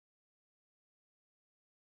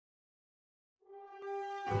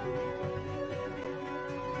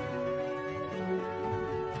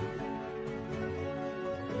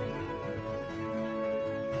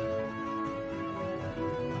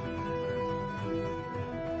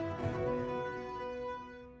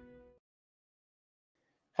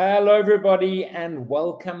Hello, everybody, and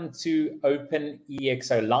welcome to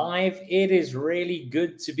OpenExO Live. It is really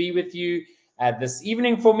good to be with you this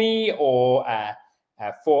evening for me, or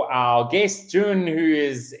for our guest, Jun, who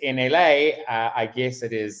is in LA. I guess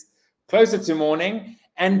it is closer to morning.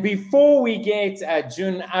 And before we get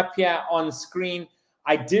Jun up here on screen,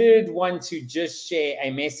 I did want to just share a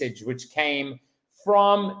message which came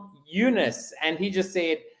from Eunice. And he just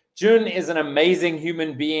said, Jun is an amazing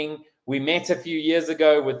human being. We met a few years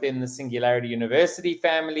ago within the Singularity University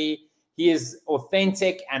family. He is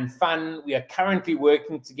authentic and fun. We are currently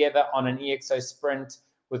working together on an EXO sprint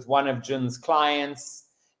with one of Jun's clients.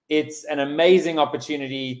 It's an amazing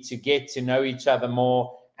opportunity to get to know each other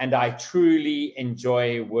more, and I truly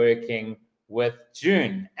enjoy working with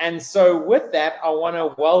Jun. And so with that, I want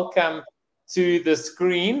to welcome to the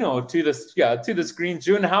screen, or to the screen,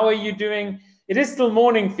 Jun. How are you doing? It is still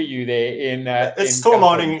morning for you there in it's still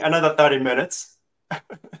morning, another 30 minutes.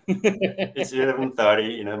 It's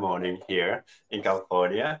 11:30 in the morning here in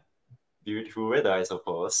California. Beautiful weather, I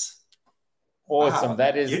suppose. Awesome. Wow.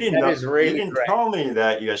 That is really You didn't great. tell me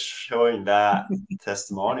that you are showing that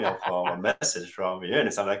testimonial from a message from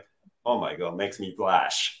Eunice. I'm like, oh my God, makes me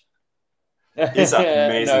blush. He's an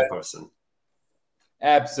amazing person.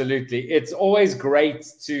 Absolutely. It's always great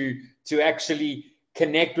to actually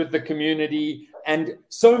connect with the community. And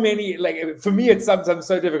so many, like, for me, it's sometimes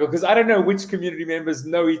so difficult because I don't know which community members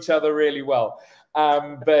know each other really well.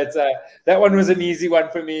 But that one was an easy one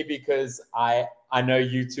for me because I know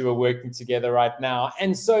you two are working together right now.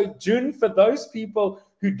 And so, Jun, for those people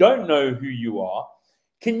who don't know who you are,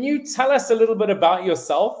 can you tell us a little bit about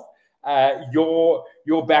yourself, your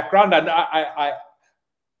background? And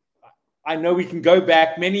I know we can go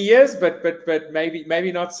back many years, but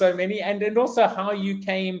maybe not so many, and also how you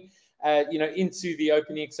came, into the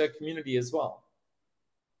OpenExO community as well.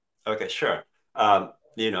 Okay, sure.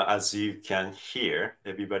 As you can hear,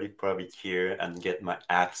 everybody probably hear and get my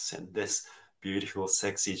accent. This beautiful,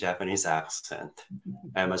 sexy Japanese accent.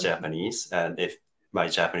 I'm a Japanese, and if my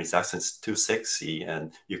Japanese accent is too sexy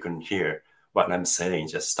and you can hear what I'm saying,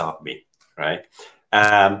 just stop me, right?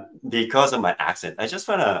 Because of my accent, I just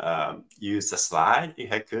want to use the slide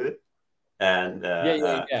if I could. And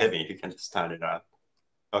Kevin, if you can just turn it up.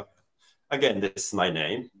 Okay. Again, this is my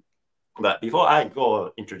name. But before I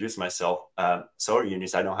go introduce myself, sorry,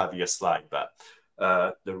 Eunice, I don't have your slide. But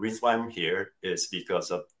the reason why I'm here is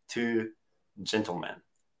because of two gentlemen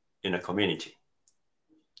in a community.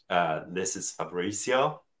 This is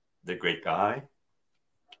Fabrizio, the great guy.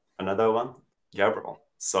 Another one, Gabriel.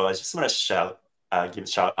 So I just want to give a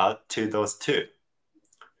shout out to those two,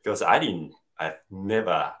 because I've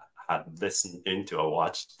never had listened into or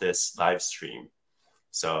watched this live stream,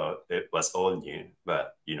 so it was all new.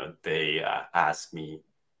 But they asked me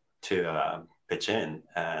to pitch in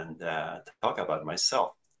and talk about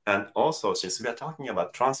myself. And also, since we are talking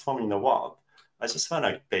about transforming the world, I just want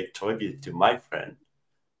to pay tribute to my friend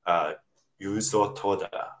Yuzo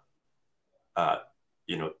Toda.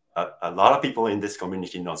 A lot of people in this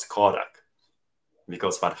community knows Kodak,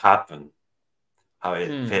 because what happened, how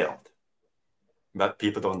it failed. But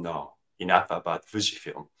people don't know enough about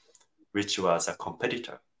Fujifilm, which was a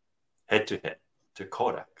competitor head-to-head to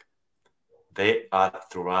Kodak. They are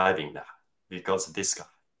thriving now because of this guy,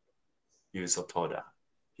 Yuzo Toda.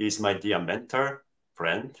 He's my dear mentor,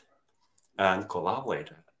 friend, and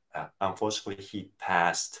collaborator. Unfortunately, he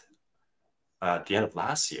passed at the end of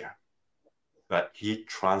last year, but he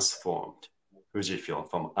transformed Fujifilm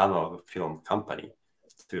from analog film company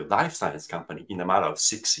to life science company in a matter of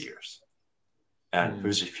 6 years. And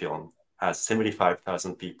Fujifilm has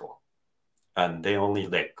 75,000 people, and they only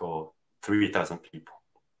let go 3,000 people.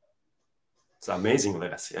 It's an amazing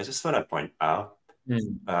legacy. I just want to point out,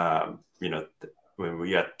 when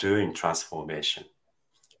we are doing transformation,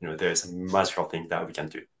 there's a magical thing that we can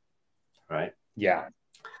do, right? Yeah.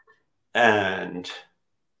 And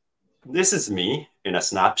this is me in a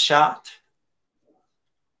snapshot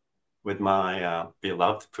with my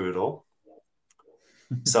beloved poodle.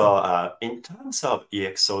 So in terms of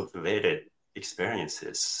EXO-related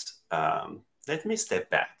experiences, let me step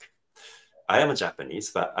back. I am a Japanese,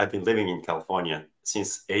 but I've been living in California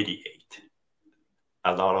since '88.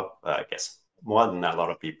 A lot of, I guess, more than a lot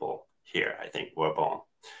of people here, I think, were born.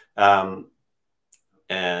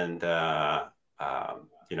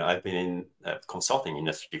 I've been in the consulting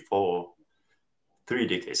industry for 3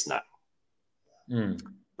 decades now.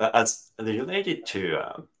 But as related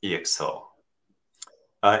to EXO,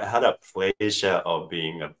 I had a pleasure of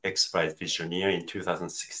being an XPRIZE Visoneer in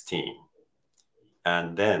 2016.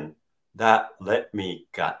 And then that let me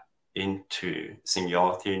get into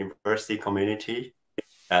Singularity University community,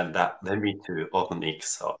 and that led me to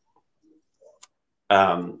OpenExO.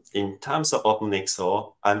 In terms of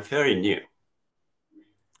OpenExO, I'm very new.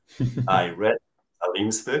 I read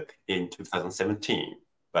Salim's book in 2017,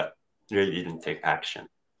 but really didn't take action.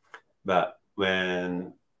 But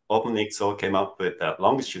when OpenExO came up with a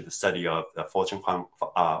longitude study of the Fortune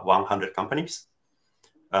 100 companies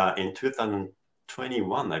in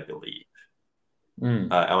 2021, I believe,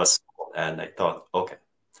 I was sold, and I thought, okay,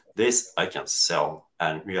 this I can sell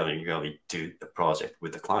and really do the project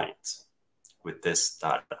with the clients with this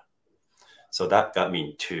data. So that got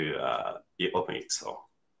me into OpenExO.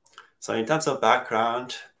 So in terms of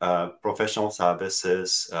background, professional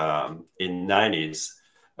services, in 90s,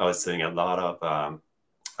 I was doing a lot of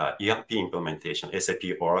ERP implementation, SAP,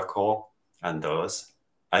 Oracle, and those.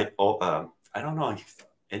 I don't know if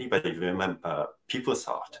anybody remember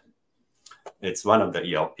PeopleSoft. It's one of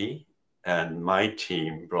the ERP, and my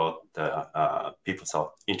team brought the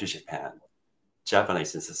PeopleSoft into Japan,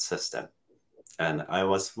 Japanese system. And I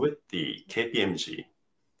was with the KPMG.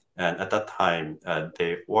 And at that time,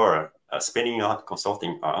 they were spinning out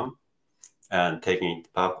consulting arm and taking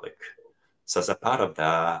it public. So as a part of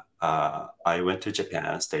that, I went to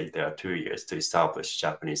Japan, stayed there 2 years to establish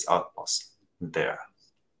Japanese outpost there.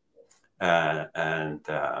 And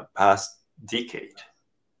past decade,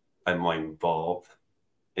 I'm more involved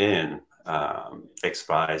in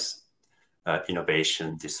XPRIZE,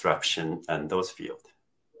 innovation, disruption, and those fields.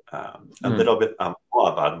 A little bit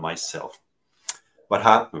more about myself. What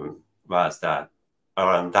happened was that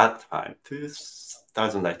around that time,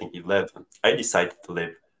 2011, I decided to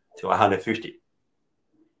live to 150.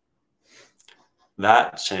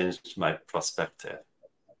 That changed my perspective,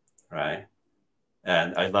 right?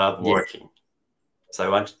 And I love working. So I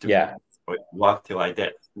wanted to work till I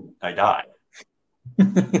die.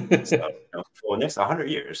 So for the next 100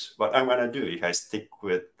 years, what I'm going to do is I stick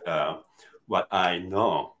with what I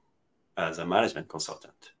know as a management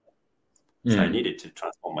consultant. So I needed to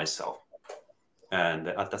transform myself. And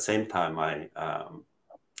at the same time, I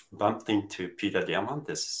bumped into Peter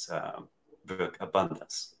Diamandis' book,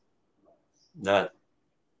 Abundance. That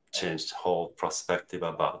changed the whole perspective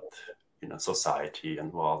about society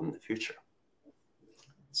and world in the future.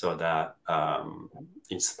 So that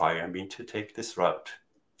inspired me to take this route.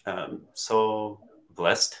 So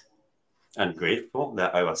blessed and grateful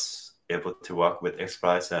that I was able to work with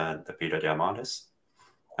XPRIZE and Peter Diamandis.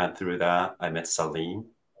 And through that, I met Salim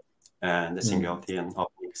and the Singularity and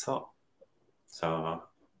OpenExO. So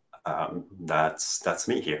that's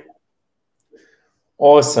me here.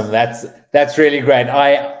 Awesome. That's really great.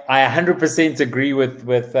 I 100% agree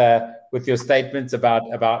with your statements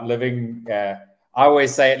about living. I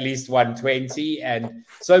always say at least 120, and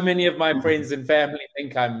so many of my friends and family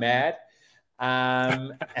think I'm mad.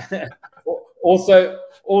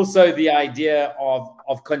 Also the idea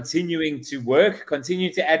of continuing to work,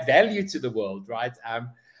 continue to add value to the world, right?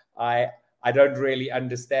 I don't really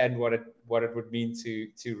understand what it would mean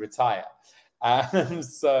to retire.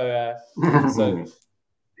 So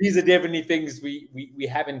these are definitely things we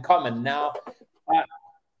have in common. Now,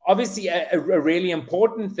 obviously, a really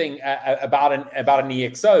important thing about an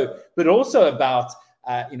EXO, but also about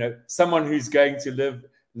someone who's going to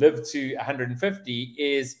live to 150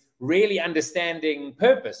 is really understanding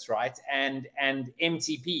purpose, right? And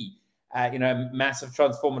MTP, massive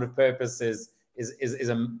transformative purpose is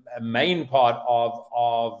a main part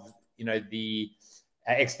of the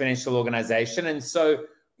exponential organization. And so,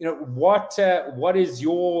 what is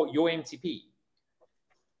your MTP?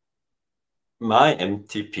 My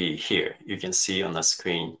MTP here, you can see on the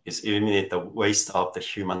screen, is eliminate the waste of the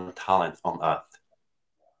human talent on Earth.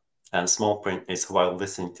 And small print is while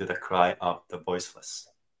listening to the cry of the voiceless.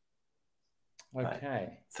 Okay.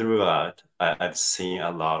 Right? Throughout, I've seen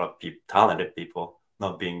a lot of talented people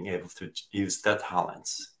not being able to use their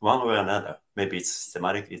talents one way or another. Maybe it's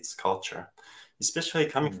systematic, it's culture, especially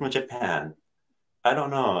coming from Japan. I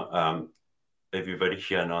don't know. Everybody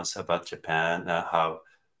here knows about Japan, how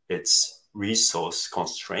it's resource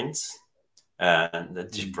constraints and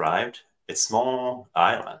deprived. It's a small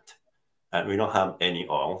island, and we don't have any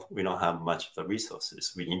oil. We don't have much of the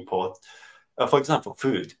resources. We import, for example,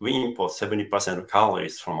 food. We import 70% of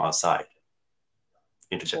calories from outside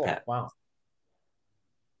into Japan. Oh, wow.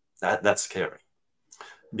 That's scary.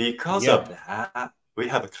 Because of that, we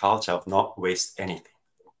have a culture of not waste anything.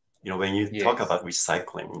 When you talk Yes. about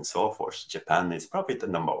recycling and so forth, Japan is probably the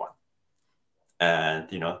number one. And,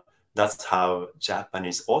 that's how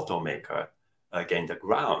Japanese automaker gained the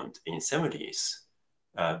ground in 70s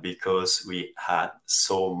because we had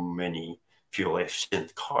so many fuel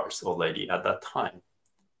efficient cars already at that time.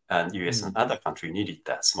 And US and other countries needed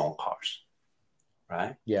that small cars,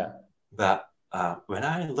 right? Yeah. But when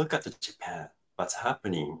I look at Japan, what's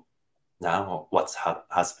happening now,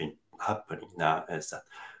 has been happening now is that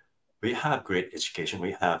we have great education,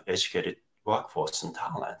 we have educated workforce and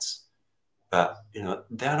talents, but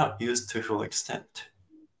they're not used to full extent.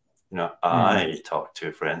 I talked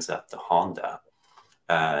to friends at the Honda,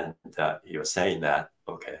 and he was saying that,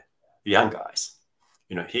 okay, young guys,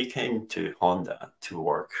 he came to Honda to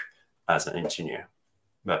work as an engineer,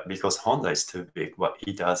 but because Honda is too big, what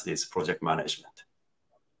he does is project management.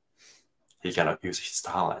 He cannot use his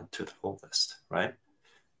talent to the fullest, right?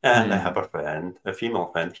 And I have a female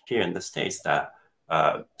friend here in the States that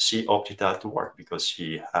she opted out to work because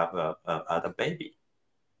she had a baby.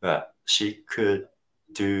 But she could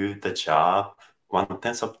do the job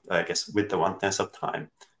 1/10 of, I guess, with the 1/10 of time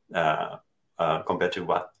compared to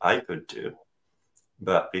what I could do.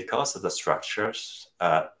 But because of the structures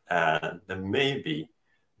and the maybe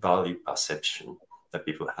value perception that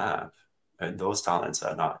people have, those talents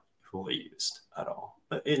are not fully used at all.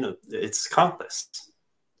 But it's countless,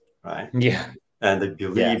 right? Yeah. And they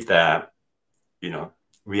believe that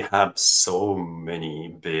we have so many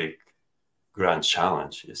big grand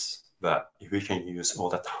challenges, but if we can use all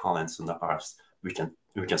the talents on the earth, we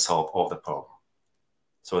can solve all the problems.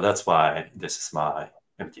 So that's why this is my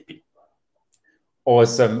MTP.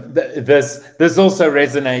 Awesome. This also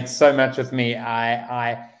resonates so much with me.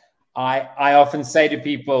 I often say to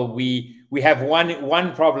people, we have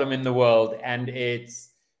one problem in the world, and it's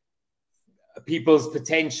people's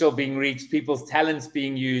potential being reached, people's talents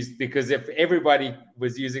being used, because if everybody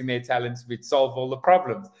was using their talents, we'd solve all the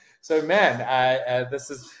problems. So man,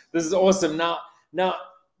 this is awesome. Now,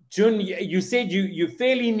 Jun, you said you're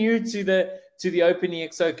fairly new to the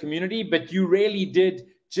OpenExO community, but you really did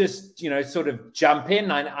just sort of jump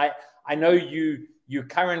in. I know you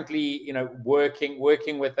currently working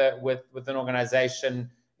with an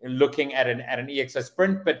organization looking at an EXO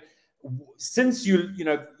sprint, but since you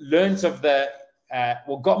learned of the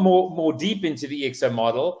got more deep into the EXO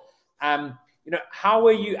model,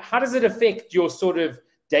 how does it affect your sort of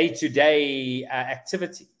day-to-day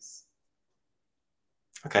activities?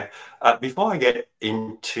 Okay, before I get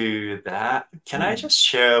into that, can I just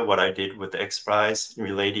share what I did with the XPRIZE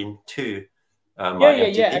relating to my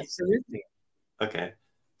MTP? Yeah, absolutely. Okay,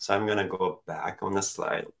 so I'm gonna go back on the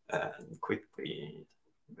slide and quickly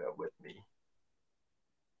bear with me.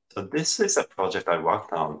 So this is a project I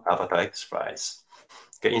worked on, Avatar XPRIZE.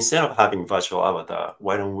 Okay, instead of having virtual avatar,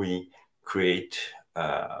 why don't we create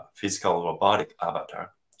a physical robotic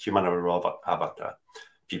avatar, humanoid robot avatar?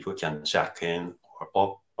 People can jack in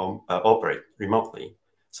or operate remotely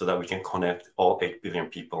so that we can connect all 8 billion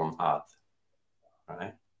people on Earth,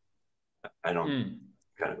 right? I don't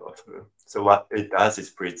gonna go through. So what it does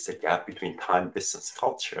is bridge the gap between time, distance,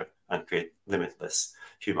 culture, and create limitless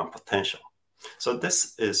human potential. So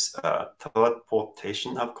this is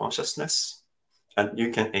teleportation of consciousness, and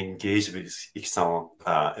you can engage with external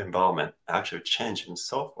environment, actual change, and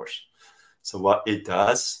so forth. So what it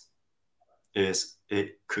does is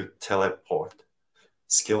it could teleport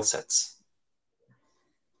skill sets.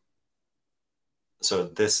 So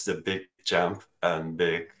this is a big jump and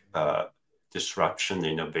big disruption,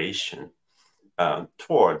 innovation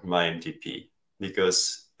toward my MTP,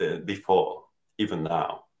 because before, even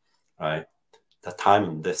now, right, the time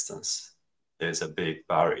and distance is a big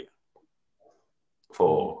barrier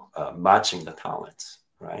for matching the talents,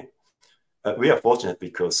 right? We are fortunate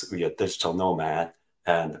because we are digital nomad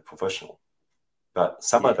and professional, but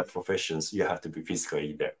some other professions, you have to be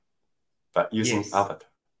physically there. But using Avatar,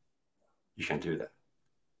 you can do that.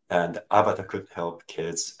 And Avatar could help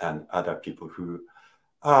kids and other people who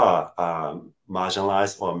are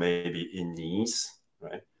marginalized or maybe in needs,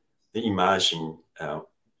 right? Imagine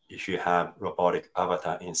if you have robotic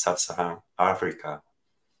avatar in sub-Saharan Africa,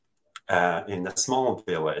 in a small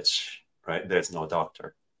village, right? There's no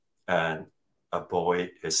doctor, and a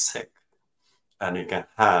boy is sick, and you can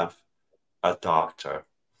have a doctor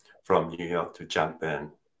from New York to jump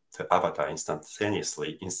in to Avatar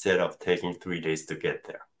instantaneously instead of taking 3 days to get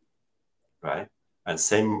there, right? And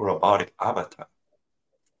same robotic avatar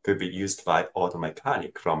could be used by auto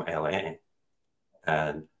mechanic from LA,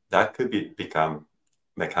 and that could become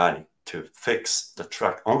mechanic to fix the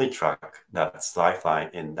only truck that's lifeline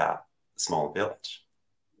in that small village.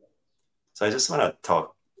 So I just want to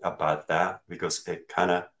talk about that because it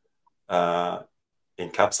kind of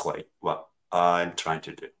encapsulate what I'm trying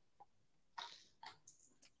to do.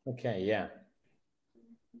 Okay, yeah.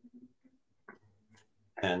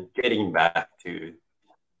 And getting back to,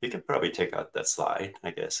 you can probably take out that slide,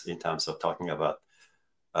 I guess, in terms of talking about,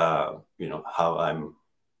 how I'm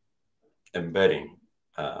embedding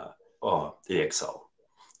or EXO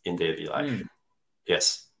in daily life.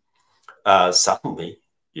 Yes. Suddenly,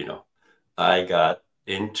 I got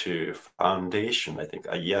into foundation, I think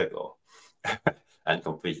a year ago and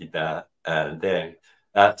completed that. And then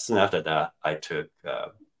soon after that, I took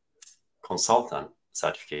consultant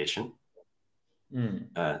certification.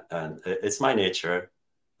 And it's my nature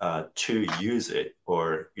to use it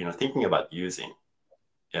or, thinking about using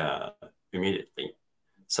immediately.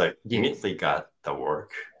 So I immediately got the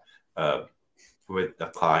work with the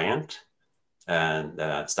client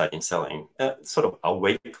and starting selling sort of a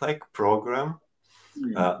wait-like program.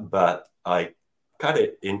 But I cut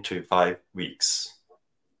it into 5 weeks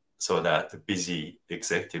so that the busy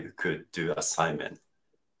executive could do assignment,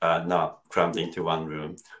 not crammed into one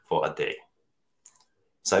room for a day.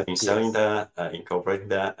 So I've been selling that, incorporating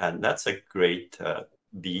that, and that's a great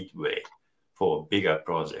lead way for bigger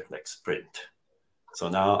project like Sprint. So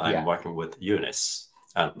now I'm working with Eunice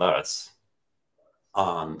and Lars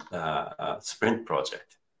on a Sprint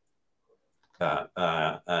project.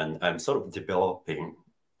 And I'm sort of developing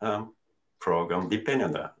program depending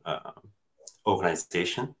on the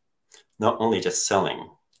organization, not only just selling,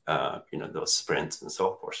 those sprints and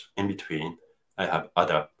so forth. In between, I have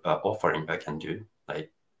other offering I can do,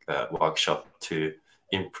 like workshop to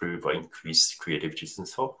improve or increase creativity and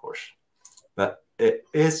so forth. But it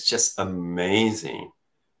is just amazing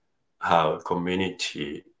how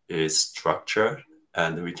community is structured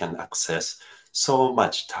and we can access so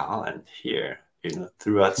much talent here.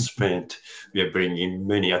 Throughout Sprint, we are bringing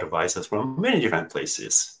many advisors from many different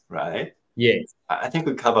places, right? Yes. I think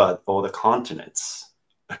we covered all the continents.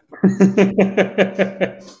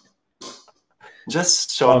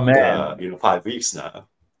 Just short, 5 weeks now.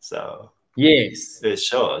 So yes, it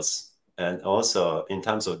shows. And also in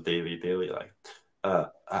terms of daily life,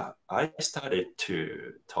 I started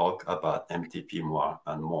to talk about MTP more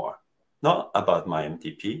and more. Not about my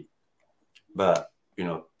MTP, but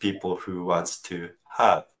people who wants to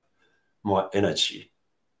have more energy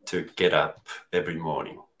to get up every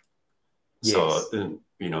morning. So,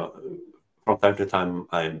 from time to time,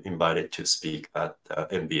 I'm invited to speak at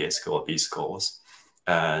MBA school, B schools.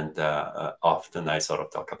 And often I sort of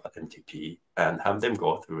talk about MTP and have them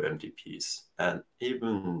go through MTPs. And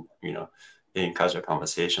even, in casual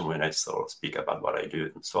conversation, when I sort of speak about what I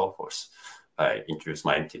do and so forth, I introduce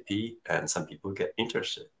my MTP and some people get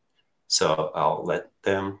interested. So I'll let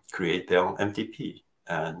them create their own MTP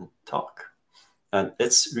and talk. And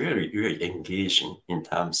it's really, really engaging in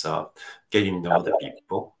terms of getting to know the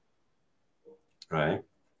people, right?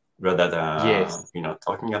 Rather than,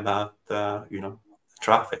 talking about,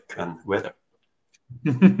 traffic and weather.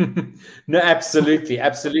 No, absolutely.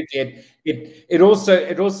 It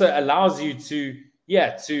also allows you to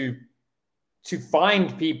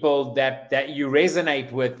find people that you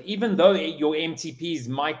resonate with, even though your MTPs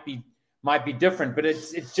might be different, but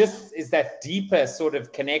it just is that deeper sort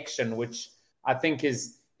of connection, which I think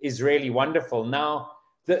is really wonderful. Now,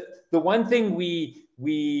 the one thing we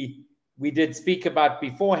did speak about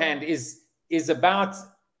beforehand is about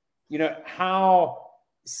how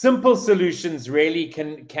simple solutions really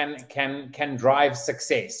can drive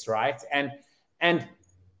success, right? And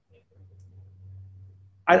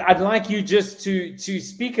I'd like you just to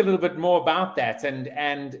speak a little bit more about that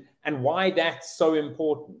and why that's so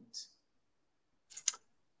important.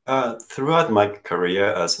 Throughout my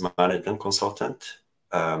career as a management consultant,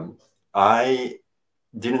 I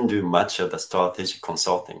didn't do much of the strategic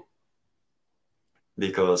consulting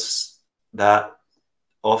because that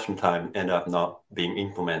oftentimes end up not being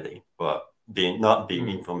implemented or not being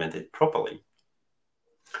implemented properly.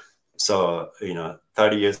 So,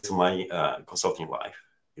 30 years of my consulting life,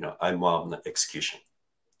 I'm more on the execution,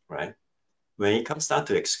 right? When it comes down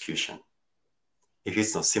to execution, if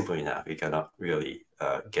it's not simple enough, you cannot really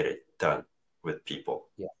get it done with people,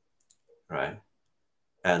 right?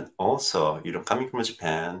 And also, coming from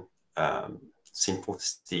Japan,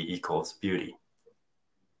 simplicity equals beauty,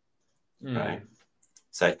 right?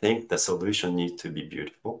 So I think the solution needs to be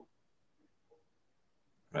beautiful,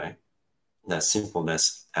 right? That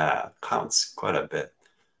simpleness counts quite a bit.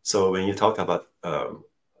 So when you talk about,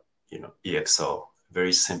 EXO,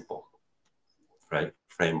 very simple, right?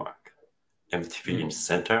 Framework, MTP in the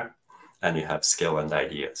center, and you have scale and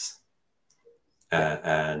ideas.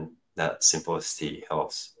 And that simplicity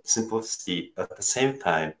helps. Simplicity at the same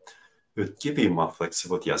time would give you more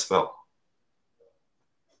flexibility as well,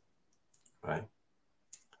 right?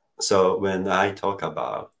 So when I talk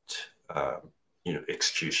about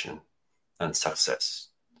execution and success,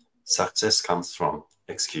 success comes from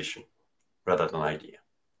execution rather than idea.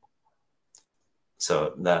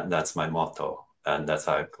 So that's my motto, and that's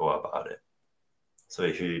how I go about it. So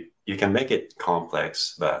if you can make it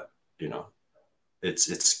complex, but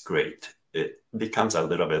it's great. It becomes a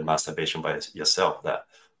little bit masturbation by yourself that,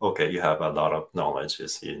 okay, you have a lot of knowledge,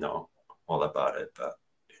 you know all about it, but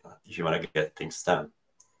if you want to get things done,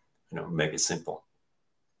 make it simple,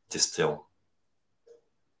 distill.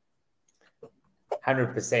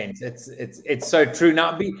 100%. It's so true.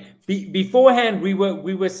 Now, beforehand, we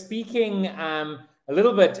were speaking a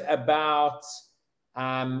little bit about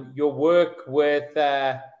your work with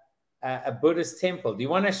a Buddhist temple. Do you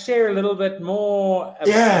want to share a little bit more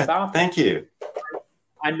about thank you.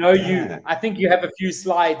 I know I think you have a few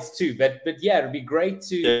slides too, but yeah, it'd be great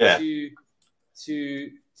to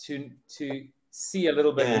see a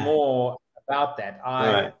little bit more about that.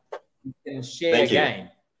 Right. Can share Thank again. You.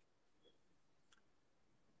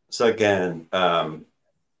 So again,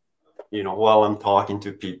 while I'm talking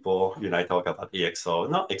to people, I talk about EXO,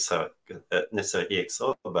 not necessarily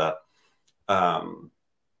EXO, but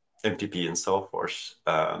MTP and so forth.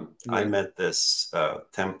 I met this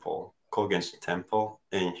temple, Kogenji Temple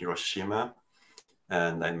in Hiroshima,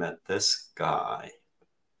 and I met this guy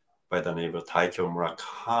by the name of Taikyo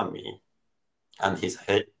Murakami, and he's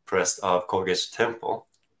head priest of Kogenji Temple.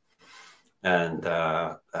 And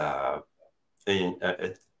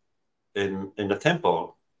in the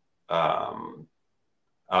temple,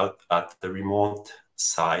 out at the remote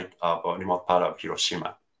side of a remote part of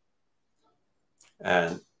Hiroshima,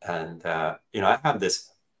 and I have this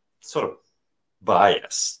sort of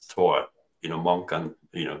bias toward monk and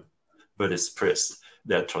Buddhist priests.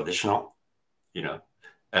 They're traditional,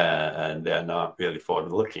 and they're not really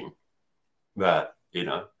forward-looking. But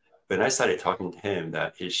when I started talking to him,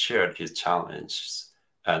 that he shared his challenges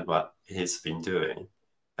and what he's been doing,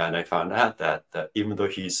 and I found out that even though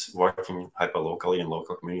he's working hyperlocally in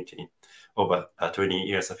local community, over 20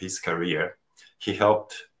 years of his career, he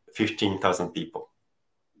helped 15,000 people.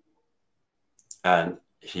 And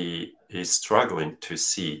he is struggling to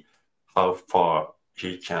see how far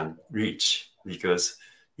he can reach, because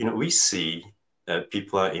we see that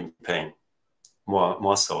people are in pain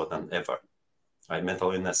more so than ever, right?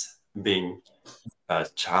 Mental illness being a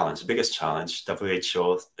challenge, biggest challenge.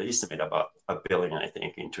 WHO estimate about 1 billion, I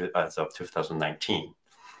think, as of 2019,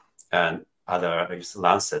 and other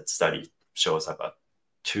Lancet study shows about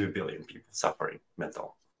 2 billion people suffering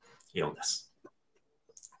mental illness,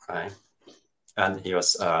 right? And he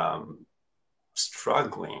was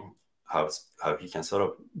struggling how he can sort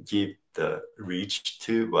of give the reach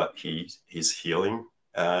to what his healing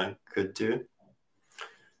could do.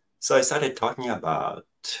 So I started talking about,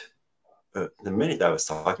 the minute I was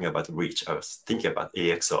talking about reach, I was thinking about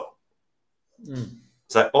EXO.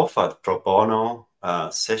 So I offered pro bono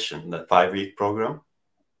session, the 5-week program,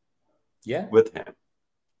 with him.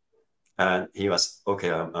 And he was, okay,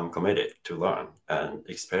 I'm committed to learn and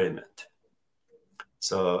experiment.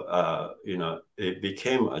 So, it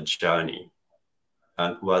became a journey.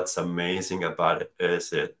 And what's amazing about it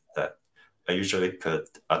is that I usually put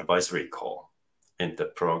advisory call in the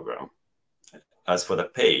program. As for the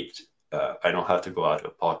paid, I don't have to go out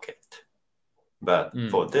of pocket. But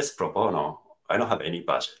for this pro bono, I don't have any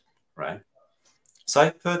budget, right? So I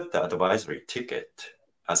put the advisory ticket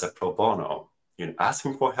as a pro bono,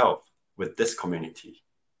 asking for help with this community.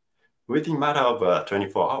 Within a matter of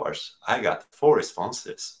 24 hours, I got 4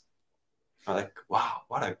 responses. I'm like, wow,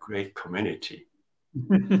 what a great community.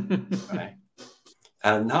 Right?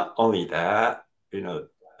 And not only that,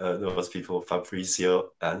 those people,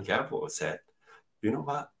 Fabrizio and Gabo, said, you know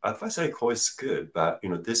what, advisory call is good, but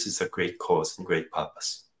this is a great cause and great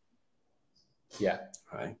purpose. Yeah.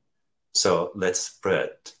 Right. So let's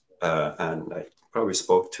spread. And I probably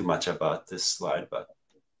spoke too much about this slide, but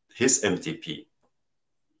his MTP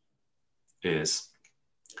is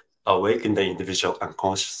awaken the individual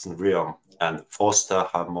unconscious realm and foster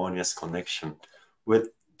harmonious connection with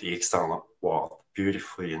the external world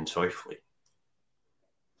beautifully and joyfully.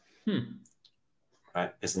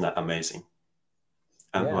 Right? Isn't that amazing?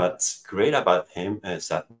 And what's great about him is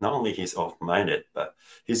that not only he's open-minded, but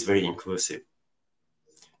he's very inclusive.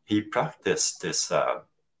 He practiced this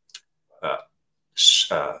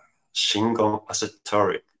Shingon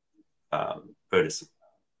esoteric Buddhism,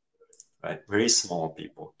 right? Very small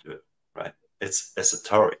people do it, right? It's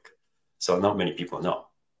esoteric, so not many people know.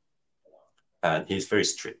 and he's very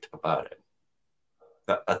strict about it.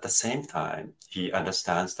 But at the same time, he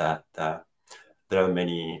understands that there are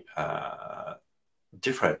many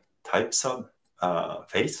different types of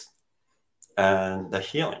faith and the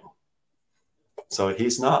healing. So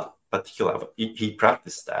he's not particular. He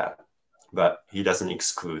practiced that, but he doesn't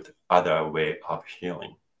exclude other way of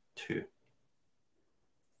healing too.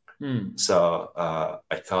 So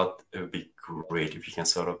I thought it would be great if you can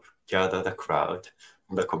sort of gather the crowd,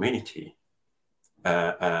 the community,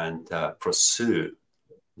 and pursue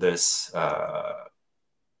this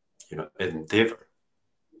endeavor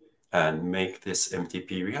and make this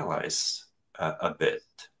MTP realize a bit,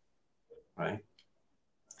 right?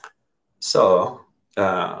 So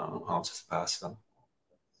I'll just pass them.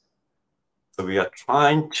 So we are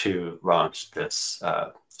trying to launch this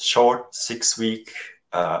short 6-week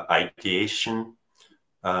ideation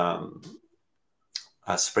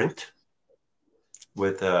sprint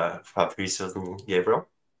with Fabrizio and Gabriel.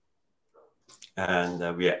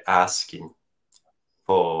 And we are asking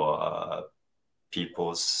for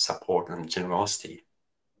people's support and generosity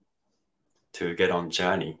to get on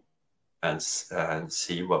journey and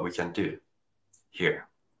see what we can do here.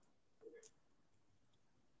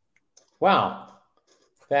 Wow,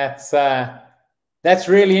 that's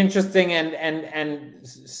really interesting and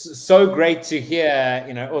so great to hear.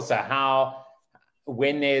 You know, also how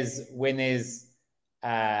when is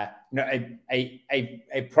a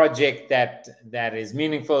project that is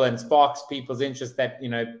meaningful and sparks people's interest, that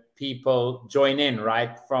people join in,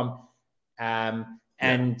 right, from and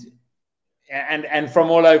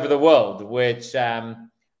from all over the world, which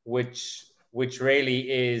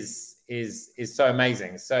really is so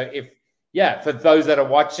amazing. So for those that are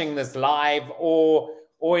watching this live or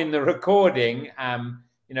in the recording,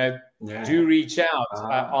 do reach out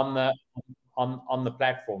on the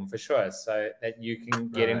platform for sure, so that you can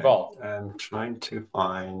get involved. I'm trying to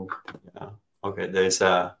find. Okay, there's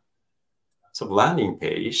a landing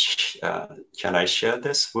page. Can I share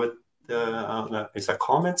this with the? Is it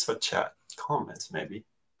comments or chat? Comments, maybe.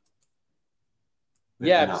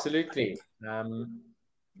 Yeah, absolutely.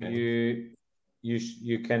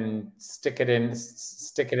 You can stick it in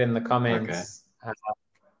the comments.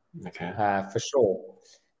 Okay. For sure.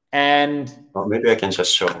 And well, maybe I can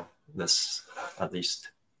just show this, at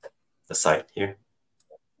least the site here.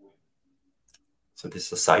 So this is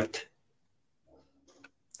the site.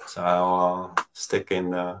 So I'll stick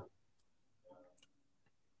in the.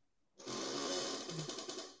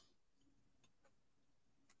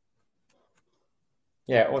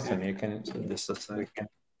 Yeah, awesome. You can. So this is the site.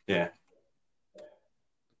 Yeah.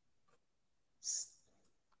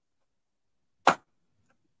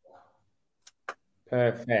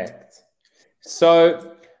 Perfect.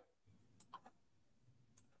 So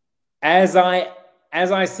as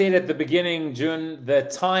I said at the beginning, Jun, the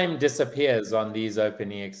time disappears on these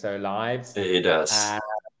OpenExO lives. It does.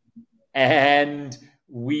 And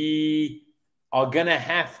we are going to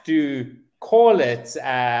have to call it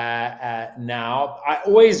now. I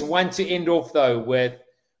always want to end off, though, with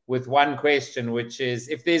one question, which is,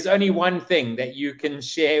 if there's only one thing that you can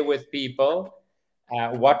share with people,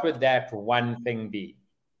 what would that one thing be?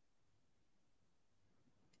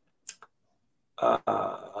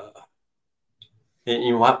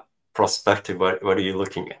 In what perspective? What are you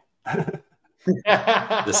looking at?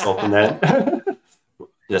 Just open-ended.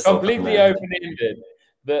 Completely open-ended.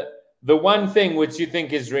 The one thing which you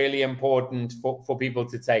think is really important for people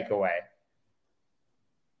to take away.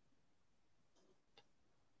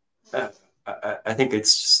 I think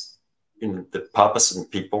it's just the purpose and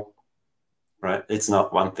people, right? It's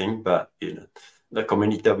not one thing, but the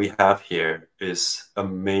community that we have here is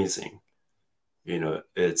amazing.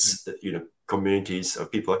 It's communities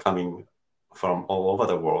of people are coming from all over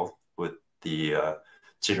the world with the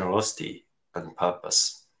generosity and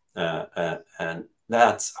purpose, and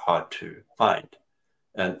that's hard to find.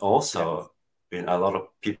 And also, a lot of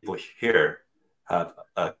people here have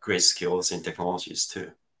great skills in technologies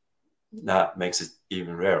too. That makes it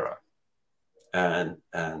even rarer. And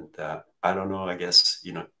I don't know, I guess,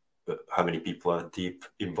 how many people are deep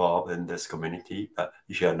involved in this community, but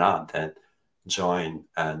if you're not, then join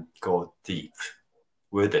and go deep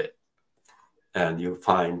with it, and you'll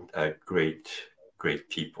find great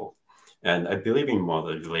people. And I believe in more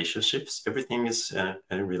relationships. Everything is a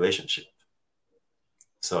relationship.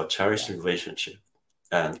 So cherish the relationship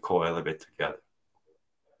and co-elevate together.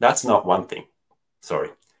 That's not one thing.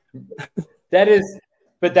 Sorry.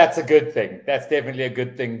 But that's a good thing. That's definitely a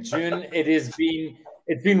good thing. Jun, it's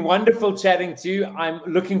been wonderful chatting to you. I'm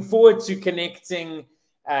looking forward to connecting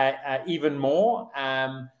even more.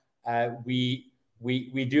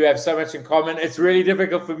 we do have so much in common. It's really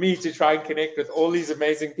difficult for me to try and connect with all these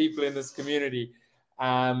amazing people in this community.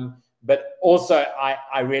 But also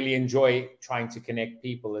I really enjoy trying to connect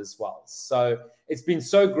people as well. So it's been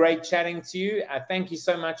so great chatting to you. Thank you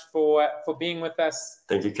so much for being with us.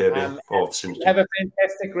 Thank you, Kevin, for opportunity. Have a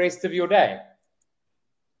fantastic rest of your day.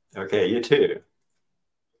 Okay, you too.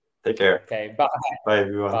 Take care. Okay, bye. Bye,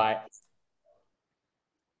 everyone. Bye.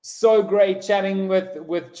 So great chatting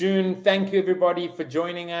with Jun. Thank you, everybody, for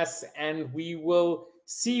joining us. And we will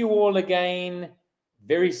see you all again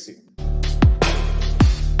very soon.